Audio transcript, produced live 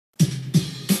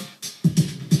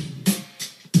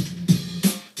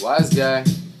Wize Guy,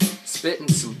 spitting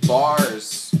some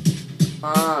bars.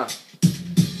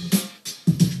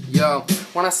 Yo,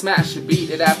 when I smash a beat,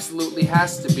 it absolutely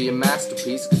has to be a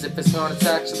masterpiece. Cause if it's not, it's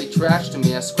actually trash to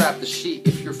me. I scrap the sheet.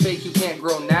 If you're fake, you can't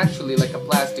grow naturally like a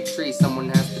plastic tree. Someone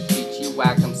has to teach you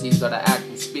whack MCs how to act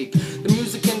and speak. The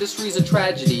music industry's a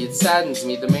tragedy, it saddens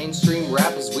me. The mainstream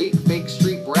rap is weak. Fake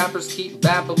street rappers keep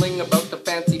babbling about the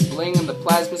fancy bling and the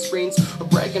plasma screens, or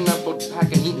bragging about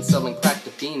packing heat and selling crack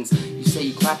to fiends. You say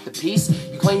you clap the piece,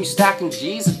 you claim you stacking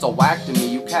G's. It's all whack to me,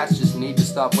 you cats just need to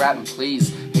stop rapping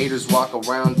please. Haters walk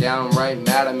around downright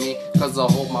mad at me, cause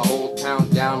I hold my whole town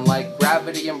down like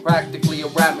gravity. I'm practically a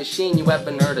rap machine, you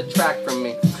haven't heard a track from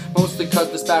me. Mostly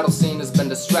cause this battle scene has been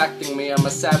distracting me. I'm a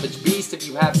savage beast, if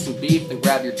you have some beef then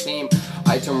grab your team.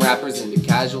 I turn rappers into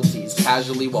casualties,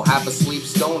 casually while half asleep,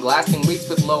 stoned, lasting weeks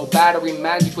with low battery.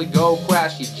 Magically go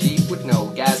crash your Jeep with no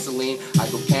gasoline. I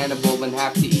go cannibal and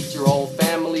have to eat your whole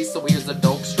family. So here's a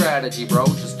dope strategy, bro,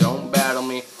 just don't battle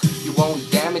me. You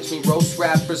won't damage me. Roast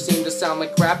rappers seem to sound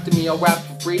like crap to me. I'll rap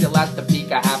for free till at the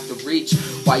peak I have to reach.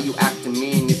 Why you acting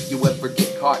mean? If you ever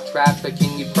get caught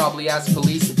trafficking, you'd probably ask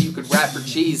police if you could rap for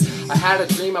cheese. I had a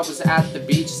dream I was at the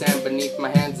beach, sand beneath my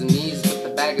hands and knees. With a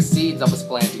bag of seeds I was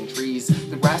planting trees.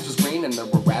 The grass was green and there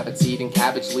were rabbits eating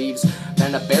cabbage leaves.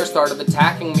 Then a bear started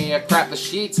attacking me. I cracked the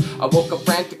sheets. I woke up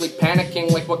frantically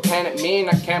panicking like what can it mean?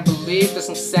 I can't believe this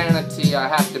insanity. I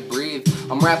have to breathe.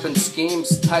 I'm rapping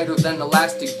schemes tighter than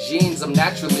elastic jeans. I'm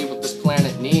naturally what this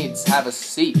planet needs. Have a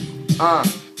seat.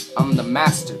 I'm the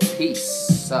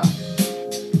masterpiece.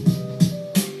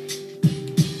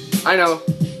 I know,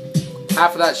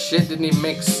 half of that shit didn't even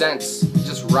make sense. It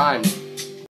just rhymed.